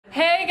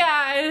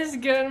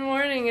Good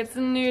morning. It's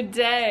a new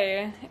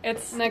day.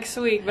 It's next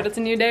week, but it's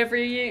a new day for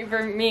you,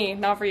 for me,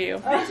 not for you.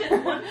 Good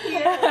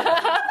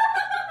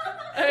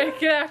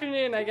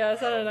afternoon, I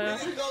guess. I don't know.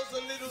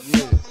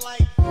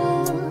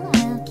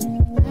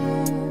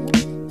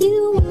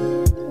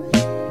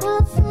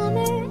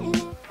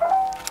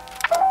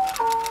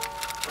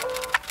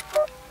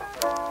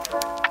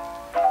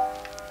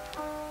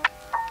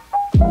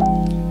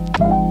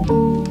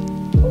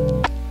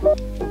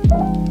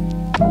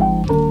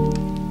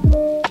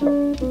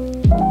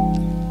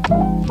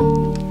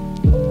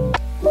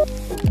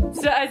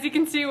 So as you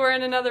can see, we're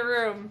in another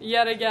room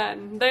yet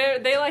again.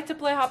 They like to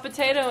play hot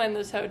potato in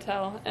this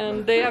hotel,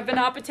 and they have been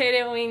hot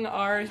potatoing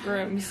our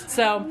rooms.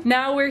 So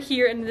now we're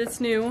here in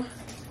this new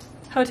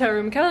hotel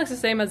room. It kind of looks the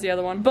same as the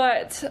other one,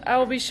 but I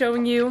will be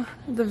showing you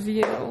the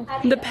view,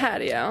 the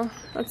patio.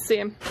 Let's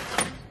see.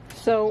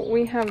 So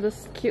we have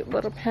this cute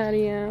little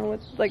patio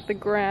with like the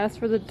grass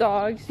for the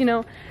dogs. You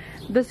know,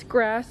 this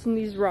grass and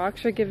these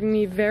rocks are giving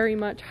me very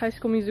much High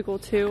School Musical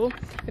 2,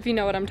 if you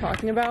know what I'm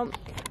talking about.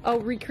 I'll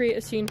recreate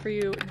a scene for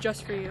you,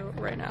 just for you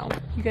right now.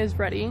 You guys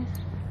ready?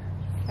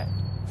 Okay.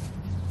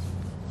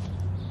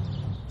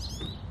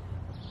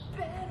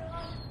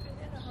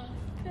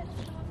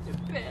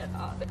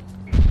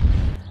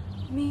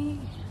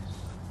 Me,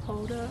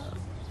 hold up.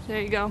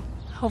 There you go.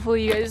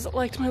 Hopefully you guys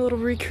liked my little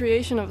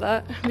recreation of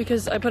that,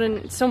 because I put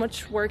in so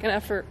much work and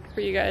effort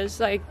for you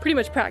guys. I pretty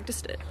much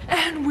practiced it.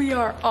 And we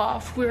are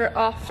off. We're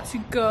off to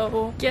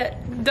go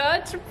get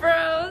Dutch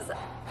Bros.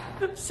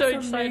 I'm so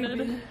excited.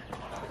 Maybe.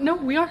 No,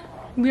 we are.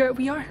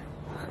 We are.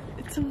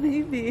 It's a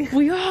maybe.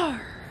 We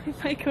are. We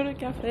might go to a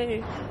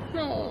cafe.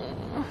 Oh,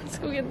 let's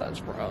go get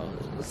Dutch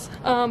Bros.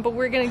 But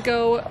we're gonna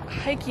go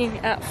hiking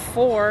at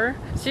 4.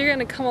 So you're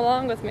gonna come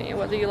along with me,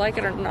 whether you like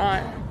it or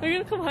not. Are you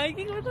gonna come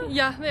hiking with us?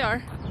 Yeah, they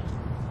are.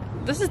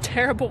 This is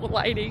terrible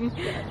lighting.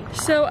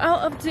 So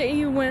I'll update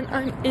you when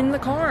I'm in the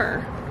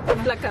car.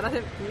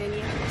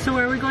 So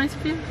where are we going,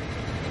 Sophia?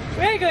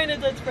 We're going to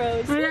Dutch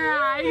Bros.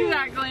 Yeah,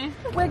 exactly.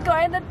 We're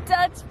going to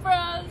Dutch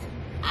Bros.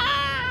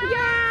 Ah!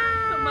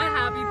 Yeah! My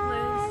happy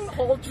place.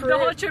 The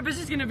whole trip is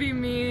just gonna be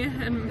me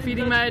and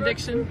feeding my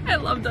addiction. I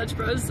love Dutch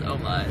Bros so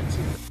much.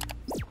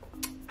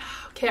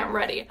 Okay, I'm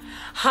ready.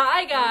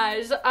 Hi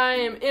guys, I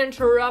am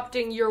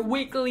interrupting your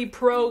weekly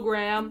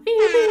program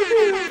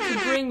to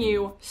bring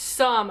you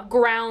some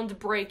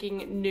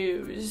groundbreaking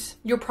news.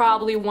 You're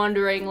probably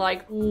wondering,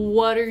 like,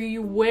 what are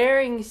you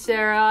wearing,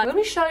 Sarah? Let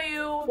me show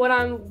you what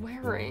I'm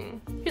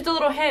wearing. Here's a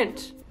little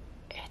hint.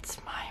 It's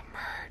my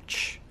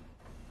merch.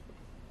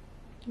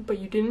 But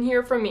you didn't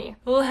hear from me.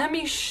 Let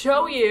me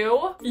show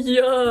you.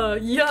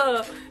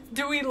 Yeah.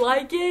 Do we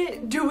like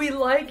it? Do we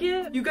like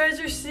it? You guys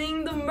are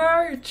seeing the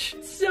merch.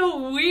 It's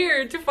so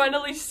weird to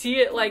finally see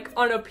it like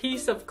on a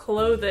piece of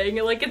clothing.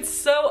 Like, it's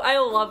so, I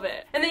love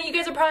it. And then you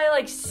guys are probably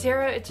like,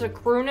 Sarah, it's a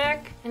crew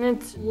neck and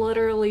it's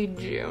literally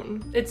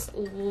June. It's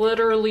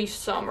literally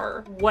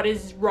summer. What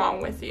is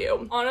wrong with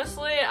you?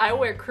 Honestly, I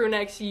wear crew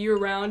necks year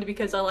round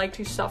because I like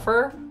to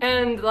suffer.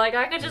 And like,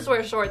 I could just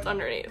wear shorts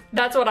underneath.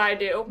 That's what I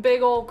do.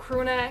 Big old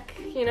crew neck,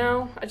 you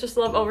know? I just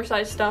love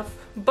oversized stuff.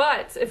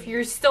 But if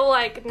you're still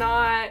like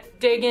not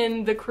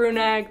digging the crew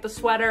neck, the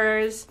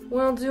sweaters,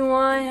 well, do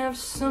I have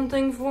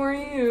something for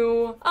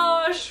you?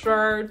 A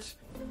shirt.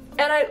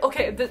 And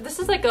okay, this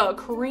is like a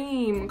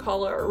cream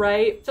color,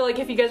 right? So like,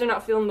 if you guys are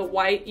not feeling the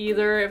white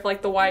either, if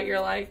like the white, you're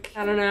like,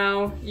 I don't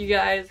know, you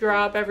guys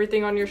drop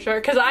everything on your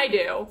shirt, cause I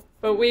do.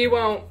 But we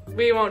won't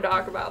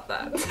talk about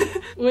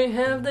that. We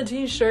have the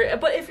t-shirt,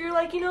 but if you're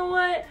like, you know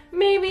what,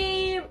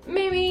 maybe,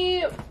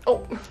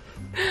 oh,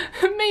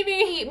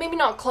 maybe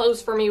not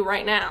clothes for me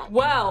right now.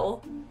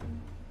 Well,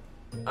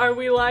 are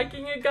we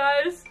liking it,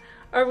 guys?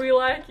 Are we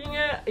liking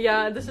it?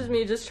 Yeah, this is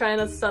me just trying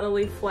to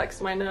subtly flex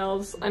my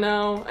nails. I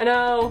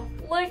know.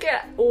 Look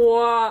at,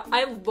 wow,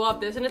 I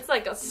love this. And it's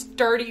like a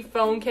sturdy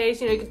phone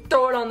case. You know, you can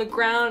throw it on the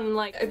ground and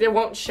like, it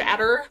won't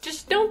shatter.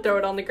 Just don't throw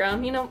it on the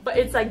ground, you know? But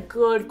it's like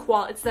good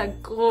quality, it's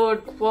that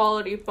good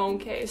quality phone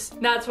case.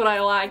 That's what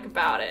I like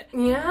about it.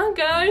 Yeah,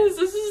 guys,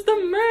 this is the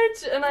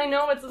merch. And I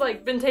know it's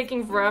like been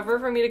taking forever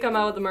for me to come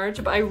out with the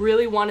merch, but I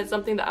really wanted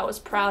something that I was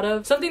proud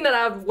of. Something that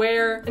I would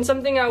wear and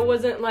something I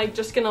wasn't like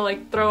just gonna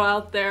like throw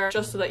out there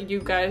just so that you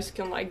guys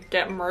can like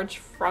get merch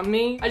from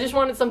me. I just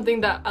wanted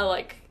something that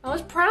I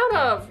was proud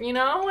of, you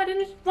know? I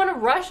didn't want to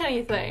rush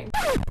anything.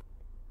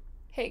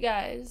 Hey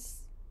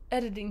guys,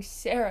 editing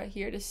Sarah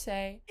here to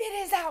say, it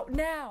is out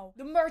now.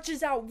 The merch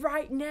is out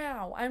right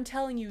now. I'm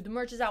telling you, the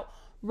merch is out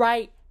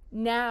right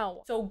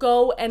now. So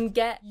go and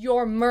get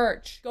your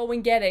merch. Go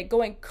and get it.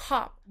 Go and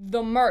cop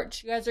the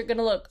merch. You guys are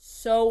gonna look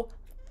so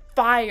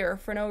fire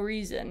for no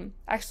reason.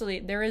 Actually,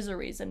 there is a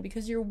reason,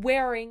 because you're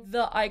wearing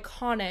the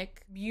iconic,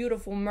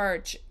 beautiful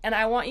merch, and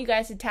I want you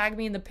guys to tag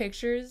me in the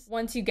pictures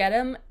once you get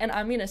them, and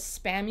I'm gonna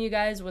spam you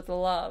guys with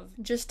love.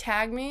 Just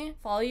tag me,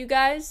 follow you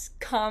guys,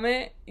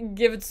 comment,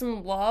 give it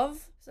some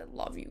love, because I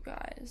love you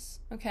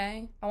guys,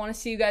 okay? I want to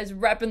see you guys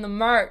repping the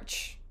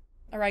merch.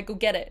 All right, go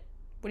get it.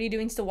 What are you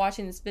doing still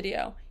watching this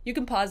video? You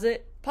can pause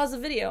it, pause the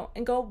video,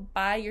 and go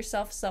buy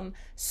yourself some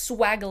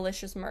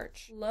swagalicious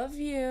merch. Love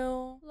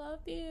you.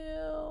 Love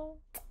you.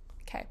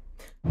 Okay.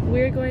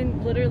 We're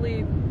going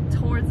literally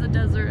towards the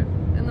desert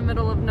in the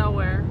middle of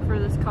nowhere for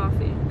this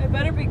coffee. It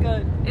better be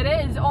good. It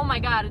is. Oh my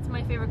god, it's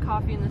my favorite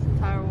coffee in this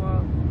entire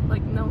world.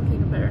 Like, no one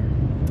can compare.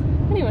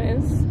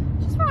 Anyways,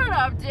 just wanted to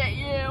update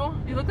you.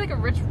 You look like a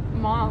rich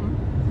mom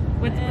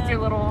with your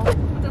little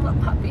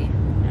puppy.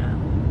 Yeah.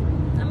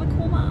 I'm a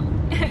cool mom.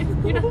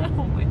 You know,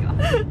 oh my god.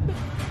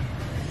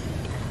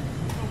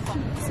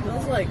 It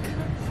smells like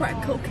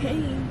crack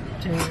cocaine.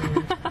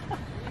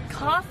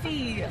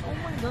 Coffee. Oh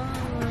my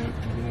god.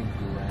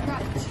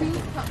 Got 2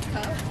 cups.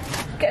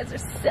 You guys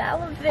are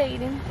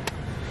salivating.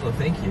 Well,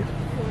 thank you.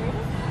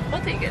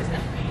 We'll take it.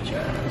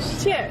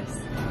 Cheers.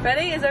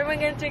 Ready? Is everyone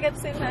gonna drink at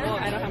the same time? Oh,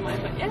 I don't have mine,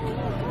 but yeah.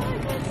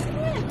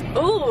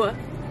 Ooh.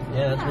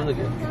 Yeah, that's really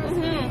good.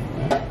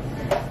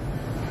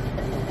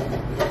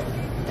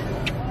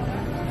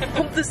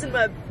 Pump this in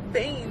my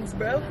veins,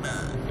 bro.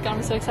 Got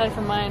me so excited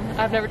for mine.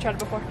 I've never tried it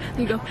before.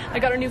 Here you go. I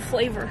got a new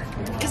flavor.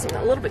 Because I'm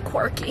a little bit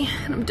quirky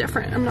and I'm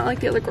different. I'm not like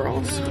the other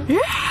girls.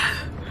 Yeah!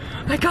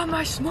 I got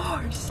my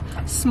s'mores.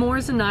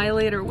 S'mores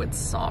Annihilator with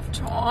soft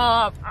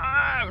top.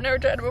 Ah, I've never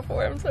tried it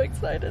before. I'm so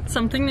excited.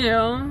 Something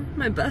new.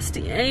 My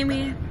bestie,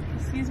 Amy.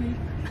 Excuse me.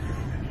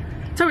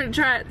 Told me to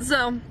try it,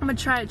 so I'm gonna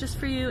try it just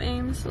for you,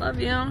 Ames. Love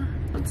you.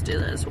 Let's do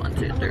this. 1,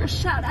 2, 3.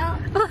 Shout out.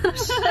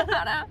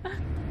 Shout out.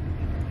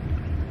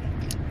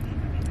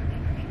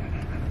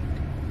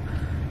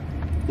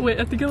 Wait,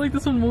 I think I like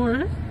this one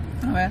more.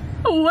 Okay.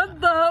 What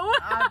the?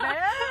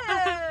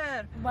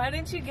 Why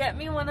didn't you get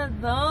me one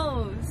of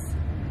those?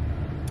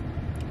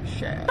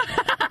 Sure.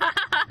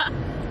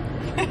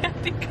 I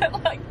think I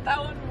like that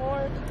one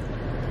more.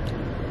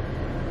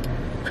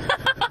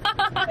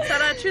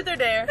 Sara, truth or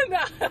dare? No.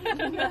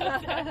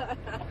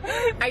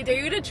 I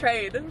dare you to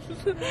trade.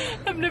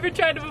 I've never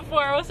tried it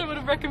before. I also would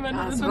have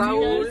recommended this one to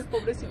you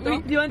guys.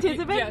 Wait, do you want to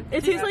taste it? Yeah.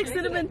 It tastes like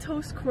cinnamon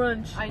toast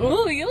crunch.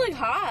 Ooh, you look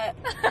hot.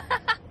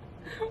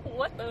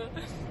 What the?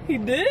 He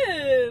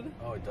did.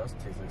 Oh, it does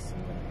taste like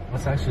cinnamon.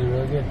 That's actually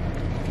really good.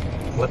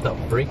 What the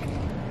freak?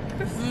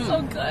 This is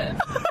so good.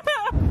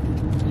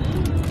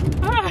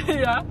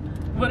 Yeah.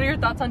 What are your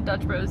thoughts on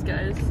Dutch Bros,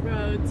 guys?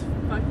 Bro, it's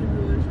fucking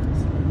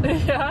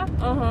delicious. Yeah?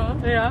 Uh-huh.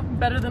 Yeah?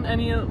 Better than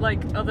any, like,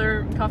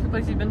 other coffee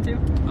place you've been to?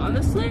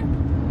 Honestly?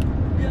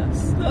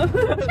 Yes.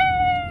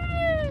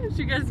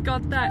 You guys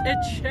got that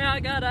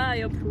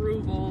Echeagaray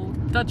approval.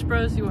 Dutch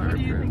Bros, you are What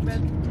do you think,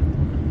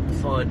 approved.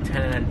 Ben? Solid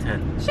 10 out of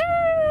 10.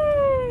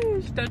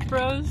 Sheesh! Dutch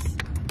Bros.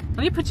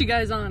 Let me put you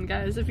guys on,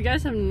 guys. If you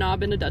guys have not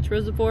been to Dutch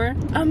Bros before,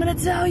 I'm gonna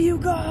tell you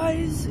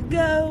guys,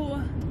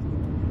 go.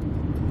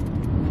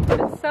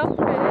 it's so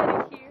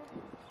pretty here.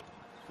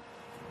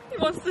 He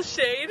wants the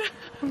shade.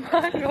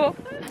 Michael.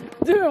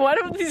 Dude, why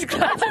do these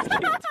glasses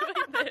keep doing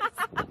this?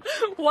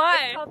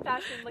 Why? It's called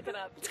fashion, look it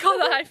up. It's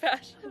called the high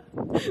fashion.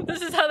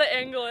 This is how they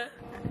angle it.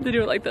 They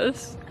do it like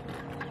this.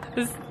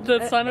 Is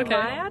the sun okay?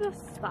 Am I out of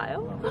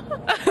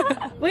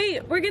style?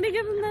 Wait, we're gonna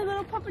give him that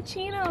little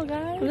puppuccino,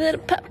 guys.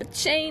 Little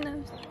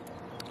puppuccinos.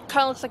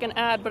 Kind of looks like an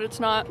ad, but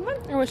it's not.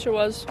 I wish it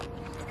was.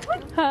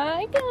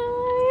 Hi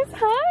guys.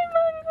 Hi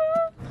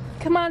Mango.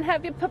 Come on,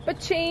 have your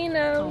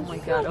puppuccino. Oh my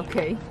god,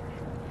 okay.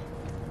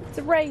 It's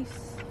a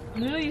race.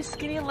 No, you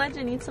skinny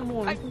legend, eat some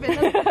more.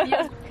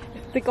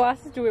 The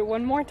glasses do it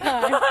one more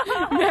time.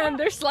 Man,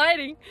 they're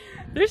sliding.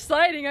 They're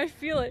sliding, I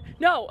feel it.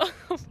 No.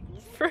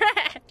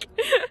 Frack.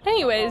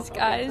 Anyways,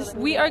 guys,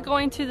 we are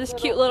going to this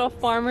cute little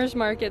farmer's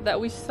market that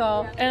we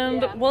saw,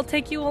 and we'll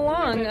take you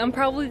along. I'm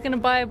probably gonna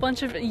buy a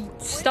bunch of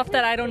stuff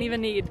that I don't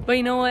even need. But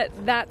you know what?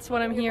 That's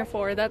what I'm here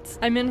for.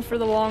 I'm in for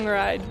the long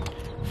ride.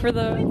 For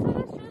the...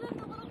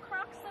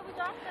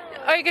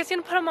 Are you guys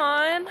gonna put them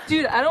on?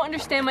 Dude, I don't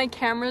understand my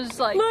camera's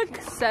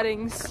like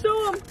settings.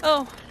 Show 'em.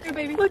 Oh, Here,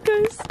 baby. look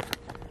guys.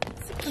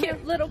 It's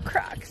cute little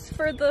Crocs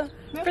for the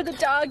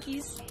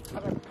doggies.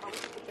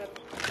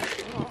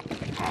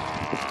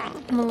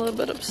 I'm a little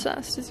bit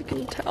obsessed, as you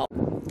can tell.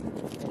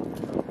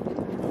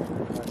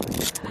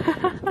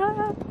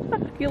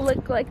 You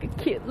look like a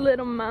cute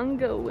little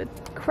mango with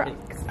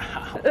Crocs.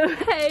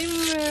 Hey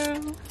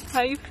Moo,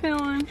 how you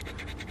feeling?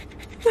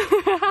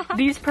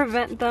 These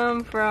prevent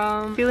them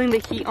from feeling the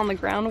heat on the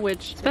ground,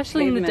 which,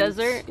 especially in the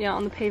desert, yeah,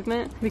 on the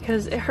pavement,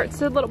 because it hurts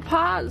their little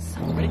paws.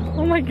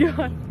 Oh my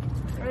god.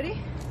 Ready?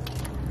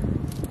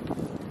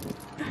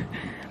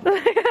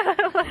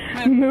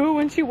 Moo,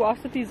 when she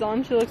walks with these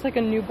on, she looks like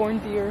a newborn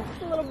deer.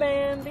 A little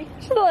Bambi.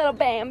 She's a little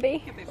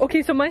Bambi.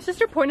 Okay, so my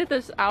sister pointed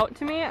this out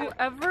to me.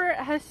 Whoever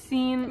has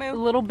seen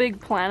Little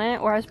Big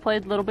Planet or has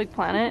played Little Big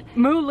Planet,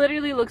 Moo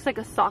literally looks like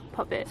a sock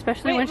puppet,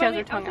 especially when she has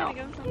her tongue out.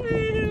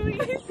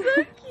 He's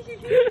so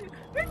cute.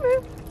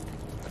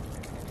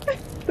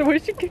 The way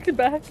she kicks it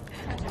back.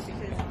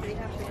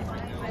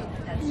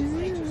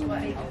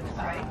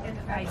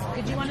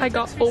 I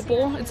got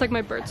opal. It's like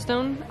my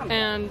birthstone,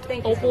 and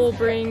opal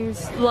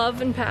brings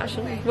love and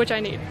passion, which I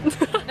need.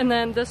 And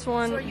then this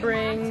one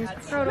brings, I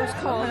forgot what it was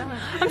called.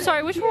 I'm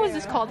sorry, which one was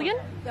this called again?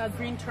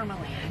 Green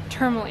tourmaline.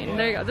 Tourmaline,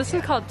 there you go. This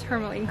is called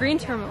tourmaline, green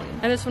tourmaline.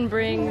 And this one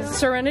brings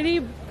serenity,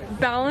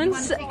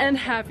 balance, and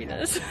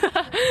happiness.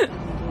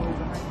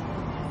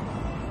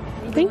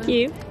 Thank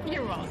you.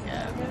 You're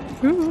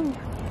welcome. Ooh.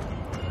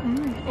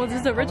 Well, this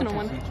is the original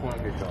one.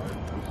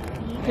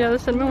 Yeah, the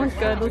cinnamon one's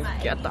good.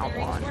 Let's get that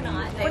one.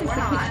 What is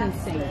the kitchen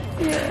sink?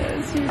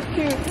 Yeah, she's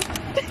cute.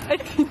 I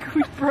think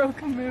we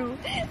broke Moo.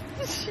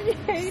 She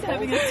hates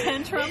having a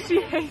tantrum.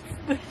 She hates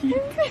the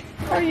heat.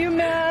 Are you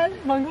mad?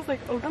 Mom was like,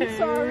 okay. I'm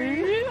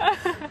sorry.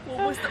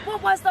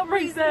 What was the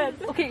reason?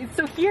 Okay,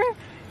 so here,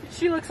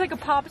 she looks like a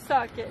pop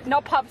socket.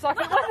 Not pop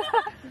socket.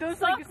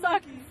 Those like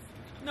sock.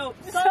 No,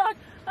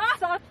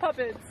 Sock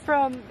puppets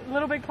from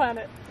Little Big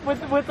Planet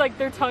with like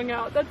their tongue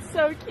out. That's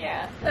so cute.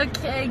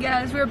 Okay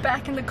guys, we're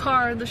back in the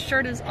car. The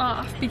shirt is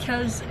off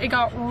because it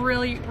got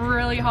really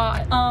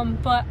hot.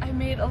 But I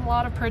made a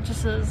lot of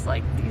purchases,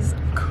 like these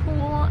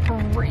cool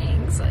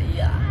rings.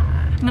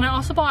 Yeah. And then I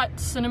also bought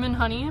cinnamon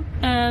honey,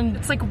 and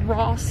it's like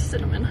raw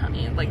cinnamon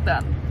honey like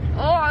that.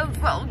 Oh, it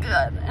felt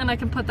good. And I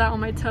can put that on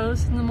my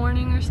toast in the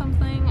morning or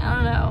something. I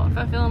don't know, if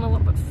I'm feeling a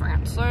little bit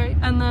fancy.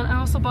 And then I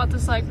also bought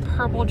this like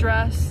purple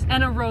dress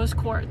and a rose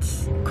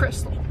quartz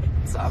crystal.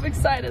 So I'm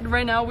excited.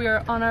 Right now we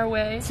are on our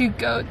way to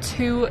go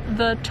to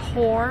the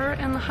tour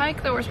and the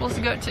hike that we're supposed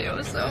to go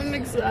to. So I'm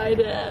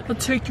excited. I'll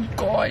take you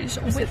guys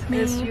with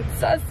me.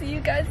 So I'll see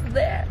you guys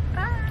there.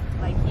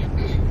 Like, yeah.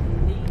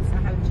 So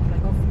how would you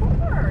like,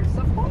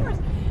 of course.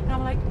 And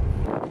I'm like,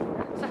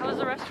 so how was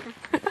the restroom?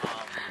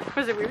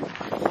 Was it weird?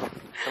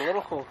 A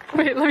little cool.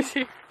 Wait, let me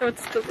see. So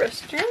it's the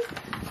restroom.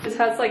 This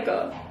has like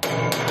a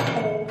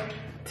hole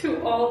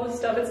to all the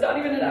stuff. It's not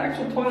even an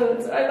actual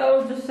toilet. I thought it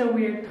was just so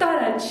weird.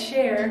 Thought a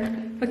chair.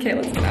 Okay,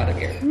 let's get out of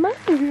here.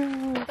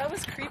 that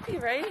was creepy,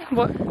 right?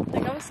 What?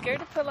 Like I was scared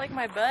to put like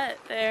my butt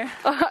there.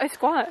 I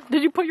squat.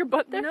 Did you put your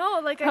butt there?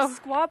 No, like I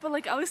squat, but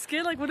like I was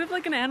scared. Like what if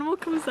like an animal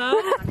comes out?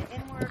 On an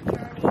inward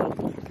journey,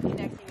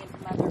 connecting into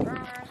Mother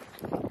Earth.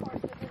 Of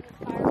course, within this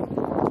fire.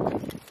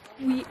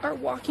 We are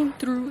walking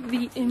through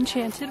the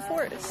enchanted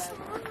forest.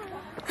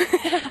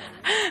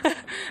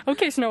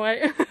 Okay, Snow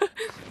White.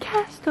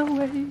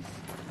 Castaways.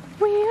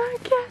 We are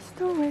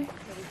castaways.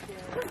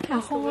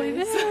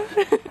 Castaways.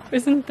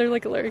 Isn't there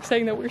like a lyric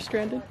saying that we're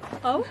stranded?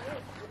 Oh.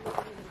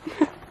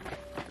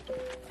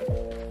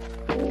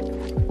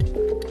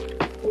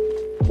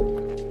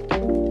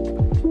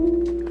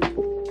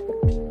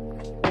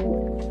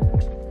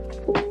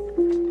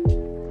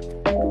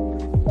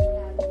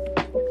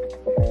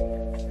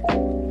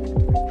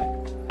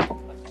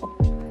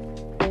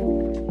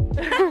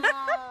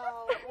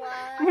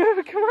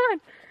 Come on.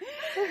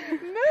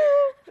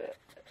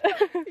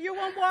 Move. You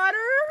want water?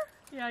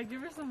 Yeah,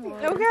 give her some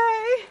water.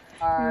 Okay.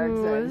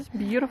 Ooh, it's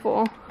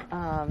beautiful.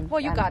 Well,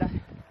 you got it.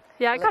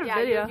 Yeah, I got a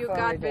video. You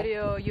got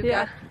video. You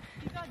Yeah. got.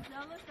 He got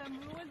jealous that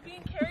Moo was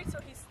being carried, so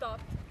he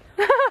stopped.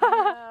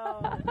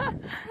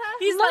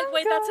 He's like,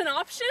 wait, that's an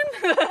option?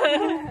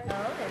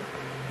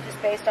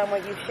 Just based on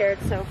what you've shared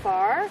so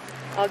far,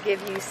 I'll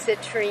give you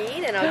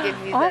citrine and I'll give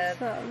you the.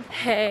 Awesome.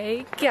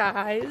 Hey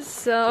guys,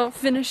 so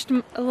finished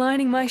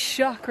aligning my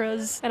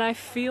chakras and I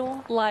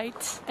feel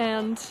light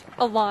and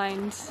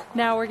aligned.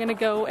 Now we're gonna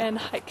go and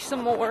hike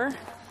some more.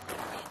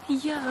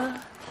 Yeah.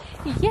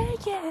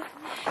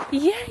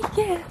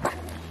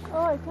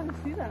 Oh, I couldn't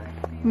see that.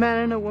 Man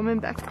and a woman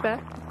back to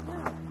back.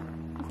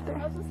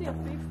 I also see a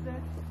face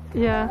there.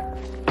 Yeah.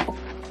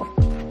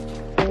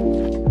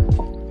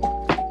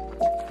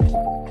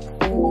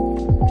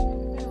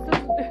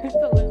 It's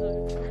a lizard.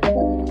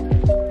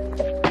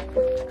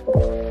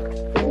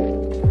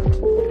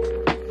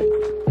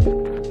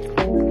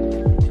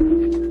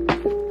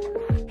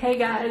 Hey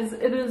guys,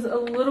 it is a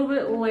little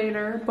bit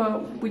later,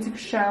 but we took a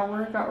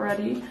shower, got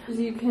ready, as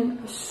you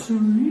can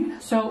see.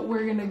 So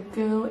we're gonna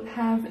go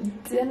have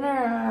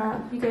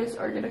dinner. You guys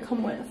are gonna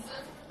come with.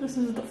 This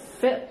is the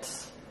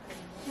fit.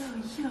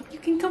 Yeah, you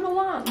can come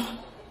along.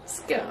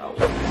 Let's go.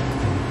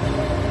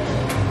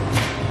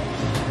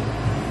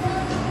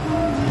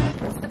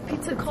 The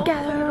pizza cold.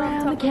 Gather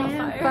around the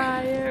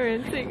campfire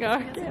and sing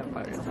our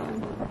campfire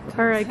song.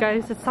 Alright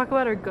guys, let's talk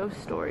about our ghost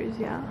stories,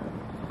 yeah?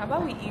 How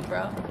about we eat,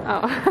 bro?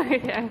 Oh,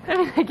 yeah. I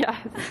mean, I guess.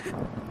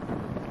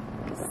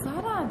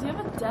 Sara, do you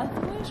have a death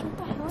wish? What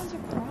the hell is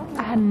your problem?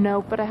 I had a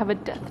note, but I have a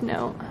death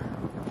note.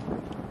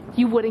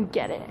 You wouldn't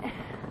get it.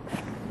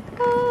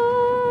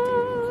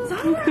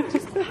 Sara,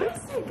 just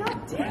pass it,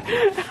 goddamn.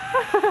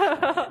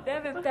 They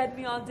haven't fed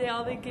me all day.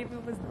 All they gave me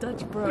was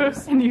Dutch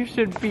Bros. And you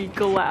should be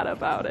glad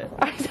about it.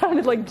 I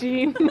sounded like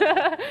Gene.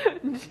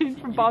 Gene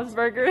from Bob's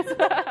Burgers.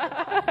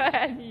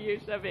 And you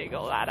should be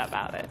glad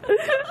about it.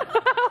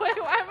 Wait,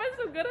 why am I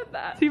so good at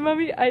that? See,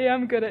 mommy, I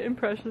am good at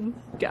impressions.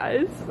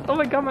 Guys, oh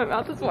my god, my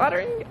mouth is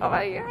watering. Oh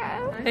my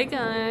god. Hey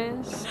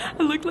guys.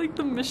 I look like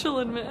the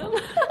Michelin Man. Why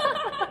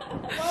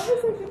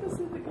was I gonna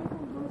say the guy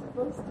from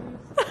Ghostbusters?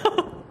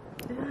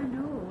 Yeah, I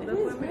know.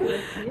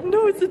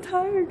 No, it's a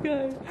tire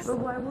guy. But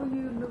why will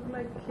you look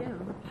like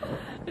him?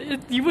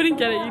 You wouldn't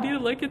get it. You need to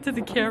look into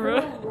the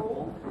camera.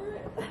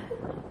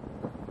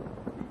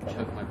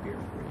 Chug my beer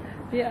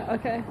for you. Yeah,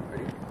 okay.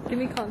 Give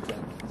me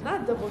content. It's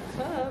not double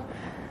cup.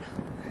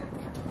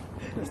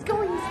 He's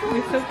going.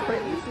 You're so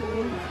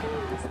crazy.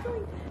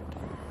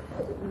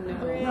 No.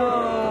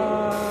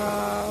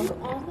 No. You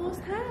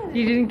almost had it.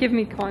 You didn't give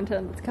me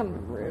content. It's kind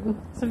of rude.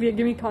 Sophia,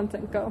 give me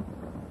content. Go.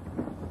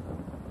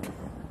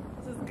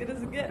 It's as good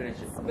as it gets. Finish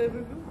it.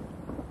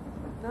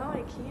 No,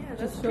 I can't.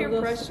 That's Just peer show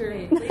those pressure.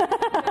 straight.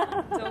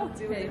 Don't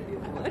do it if you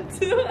want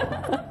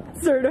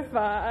to.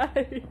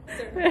 Certified.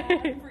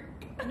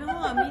 No,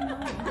 I mean no.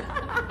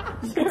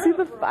 You can see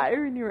the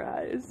fire in your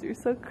eyes. You're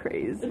so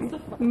crazy.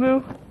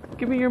 Moo,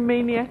 give me your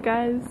maniac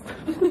eyes.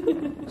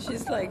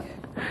 She's like,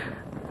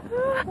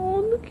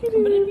 Oh, look at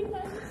you.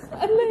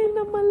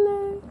 Elena, my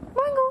leg.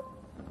 Mango.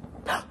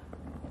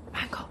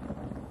 Mango.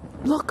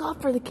 Look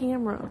up for the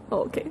camera.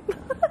 Oh, okay.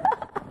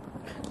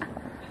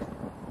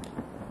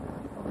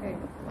 okay.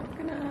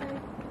 Good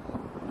night.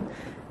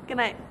 Good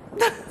night.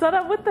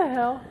 Sara, what the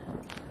hell?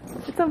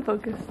 It's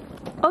unfocused.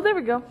 Oh, there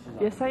we go.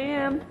 Yes, I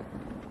am.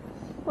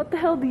 What the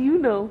hell do you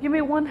know? Give me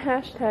one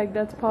hashtag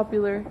that's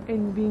popular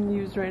and being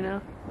used right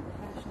now.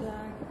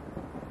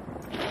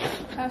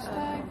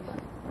 Hashtag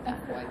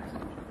FYP.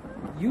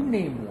 You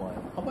name one.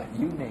 How about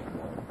you name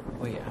one?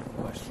 Wait, I have a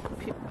question.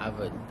 I have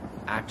an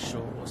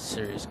actual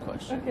serious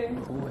question. Okay.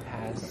 Who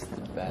has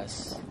the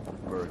best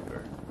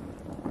burger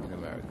in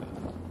America?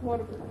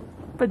 Whataburger.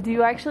 But do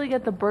you actually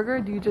get the burger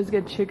or do you just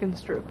get chicken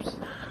strips?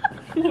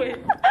 Wait.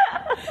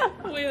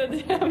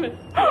 Wait, damn it.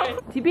 Wait.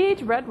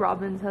 TBH Red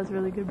Robin's has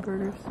really good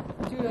burgers.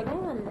 Dude, I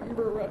don't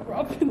remember Red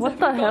Robin's. What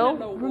the hell?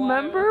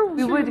 Remember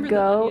we would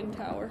go. The Onion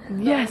Tower.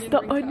 Yes,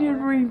 the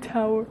Onion Ring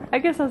Tower. I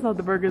guess that's not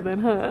the burger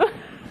then, huh?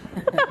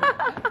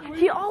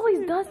 He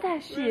always does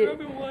that shit.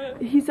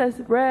 He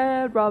says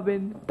Red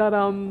Robin.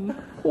 Da-dum.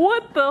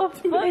 What the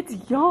fuck? It's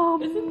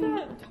yum. Isn't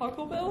that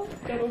Taco Bell?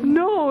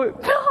 No.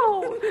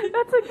 No.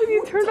 That's like when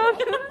you turn on.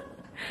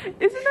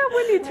 Isn't that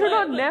when you turn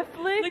on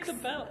Netflix? Like the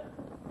bell.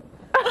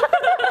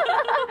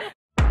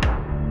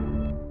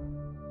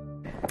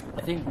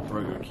 I think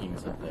Burger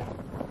King's up there.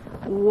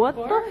 What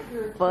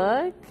the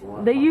fuck?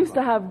 They used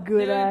to have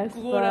good ass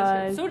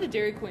fries. So did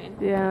Dairy Queen.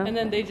 Yeah. And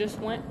then they just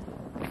went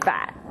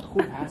Fat.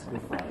 Who has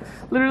good fries?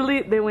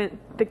 Literally, they went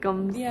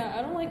thickums. Yeah,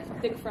 I don't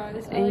like thick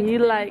fries. I And like you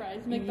thin like,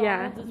 fries. yeah,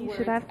 McDonald's is you where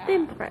should have it's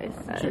thin at. fries.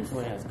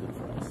 Chick-fil-A has good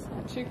fries.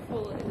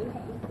 Chick-fil-A has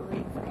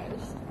great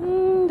fries.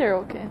 They're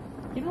okay.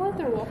 You don't like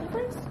their waffle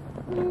fries?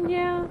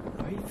 Yeah.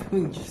 Why are you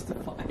feeling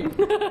justified?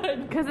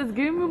 Because it's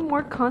giving me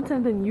more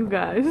content than you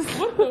guys.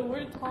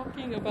 We're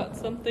talking about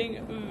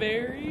something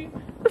very,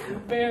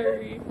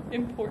 very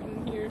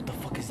important here. What the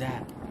fuck is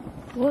that?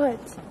 What?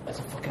 That's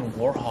a fucking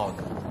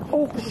warhog.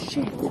 Oh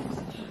shit.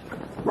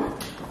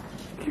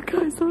 You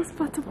guys, I was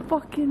about to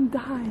fucking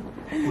die.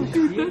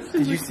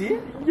 Did you see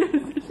it?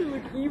 Yes, this should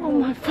look evil. Oh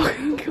my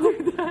fucking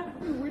god.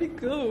 Where'd it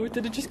go?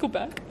 Did it just go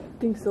back? I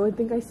think so. I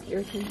think I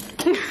scared him.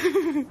 Where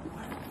the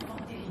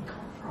fuck did he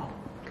come from?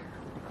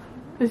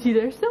 Is he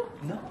there still?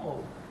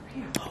 No.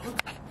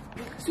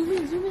 Zoom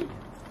in, zoom in.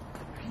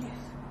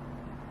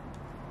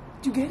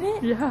 Did you get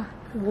it? Yeah.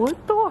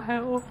 What the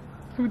hell?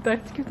 Dude,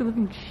 that scared the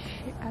living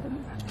shit out of me.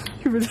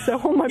 You really said,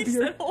 hold my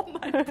beer. Oh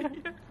my beer. Oh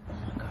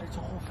my god, it's a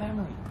whole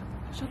family.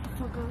 Shut the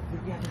fuck up.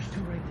 Yeah, there's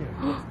two right there.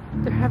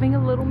 They're having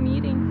a little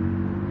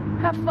meeting.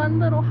 Have fun,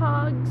 little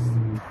hogs.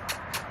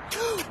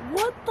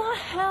 What the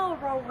hell,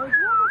 Raul? You have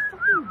a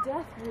fucking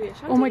death wish.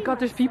 Oh my god,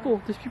 there's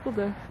people. There's people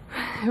there.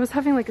 It was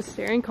having like a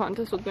staring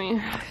contest with me.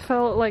 I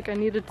felt like I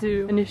needed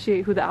to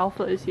initiate who the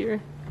alpha is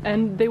here.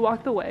 And they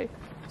walked away.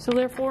 So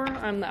therefore,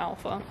 I'm the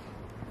alpha.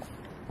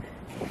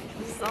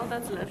 This is all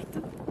that's left.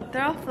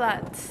 They're all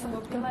flats.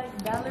 They're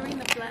like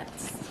ballerina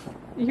flats.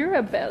 You're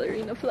a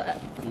ballerina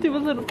flat. Do a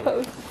little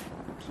pose.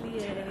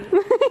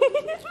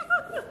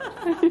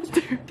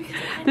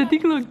 That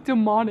thing looked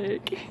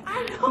demonic.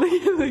 I know. They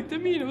looked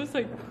at me and it was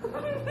like.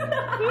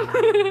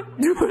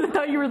 Dude, I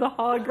thought you were the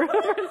hog for a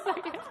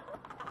second.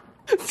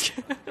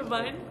 The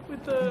mine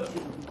with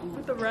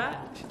the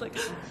rat. She's like,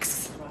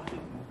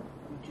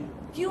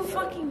 you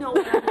fucking know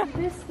what I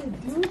missed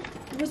it, dude.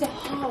 There was a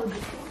hog.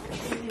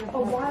 A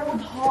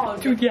wild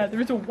hog. Dude, yeah, there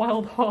was a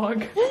wild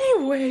hog.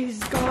 Anyways,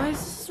 guys,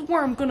 this is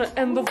where I'm gonna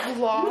end the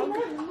vlog.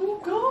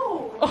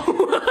 Go.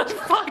 Oh,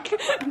 fuck.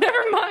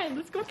 Never mind.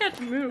 Let's go catch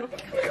Moo.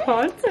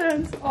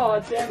 Content.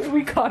 Oh, damn it.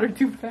 We caught her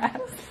too fast.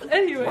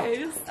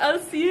 Anyways, I'll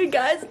see you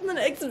guys in the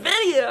next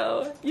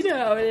video. You know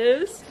how it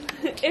is.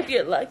 If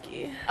you're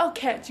lucky. I'll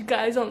catch you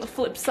guys on the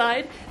flip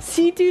side.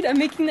 See, dude, I'm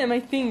making that my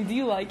thing. Do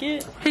you like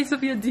it? Hey,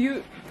 Sophia, do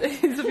you...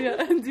 Hey,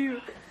 Sophia, do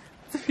you...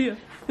 Sophia,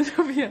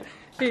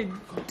 hey,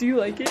 do you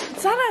like it?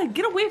 Sara,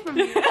 get away from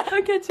me.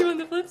 I'll catch you on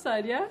the flip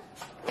side, yeah?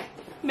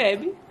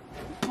 Maybe.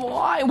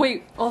 Why?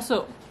 Wait,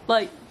 also,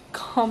 like,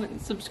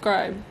 comment,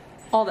 subscribe,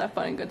 all that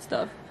fun and good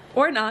stuff.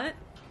 Or not.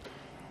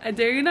 I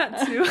dare you not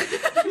to.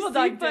 Well,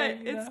 See, but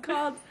it's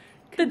called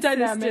the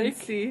dynamic.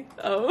 consistency.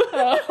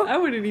 Oh. I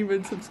wouldn't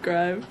even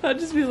subscribe. I'd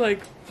just be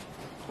like,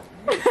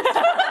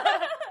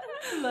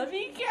 Love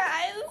you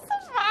guys.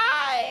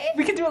 Bye.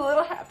 We can do a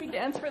little happy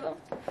dance for them.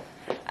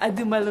 I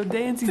do my little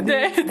dancing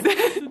Today. dance.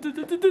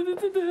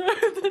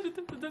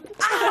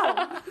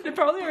 They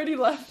probably already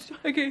left.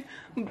 Okay,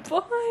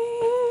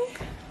 bye.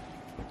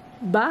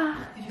 Bye.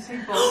 Did you say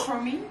both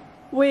for me?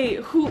 Wait,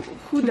 who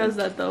does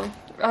that though?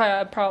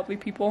 Probably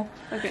people.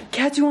 Okay.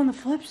 Catch you on the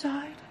flip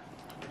side.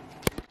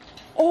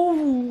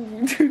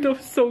 Oh, dude, that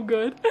was so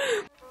good.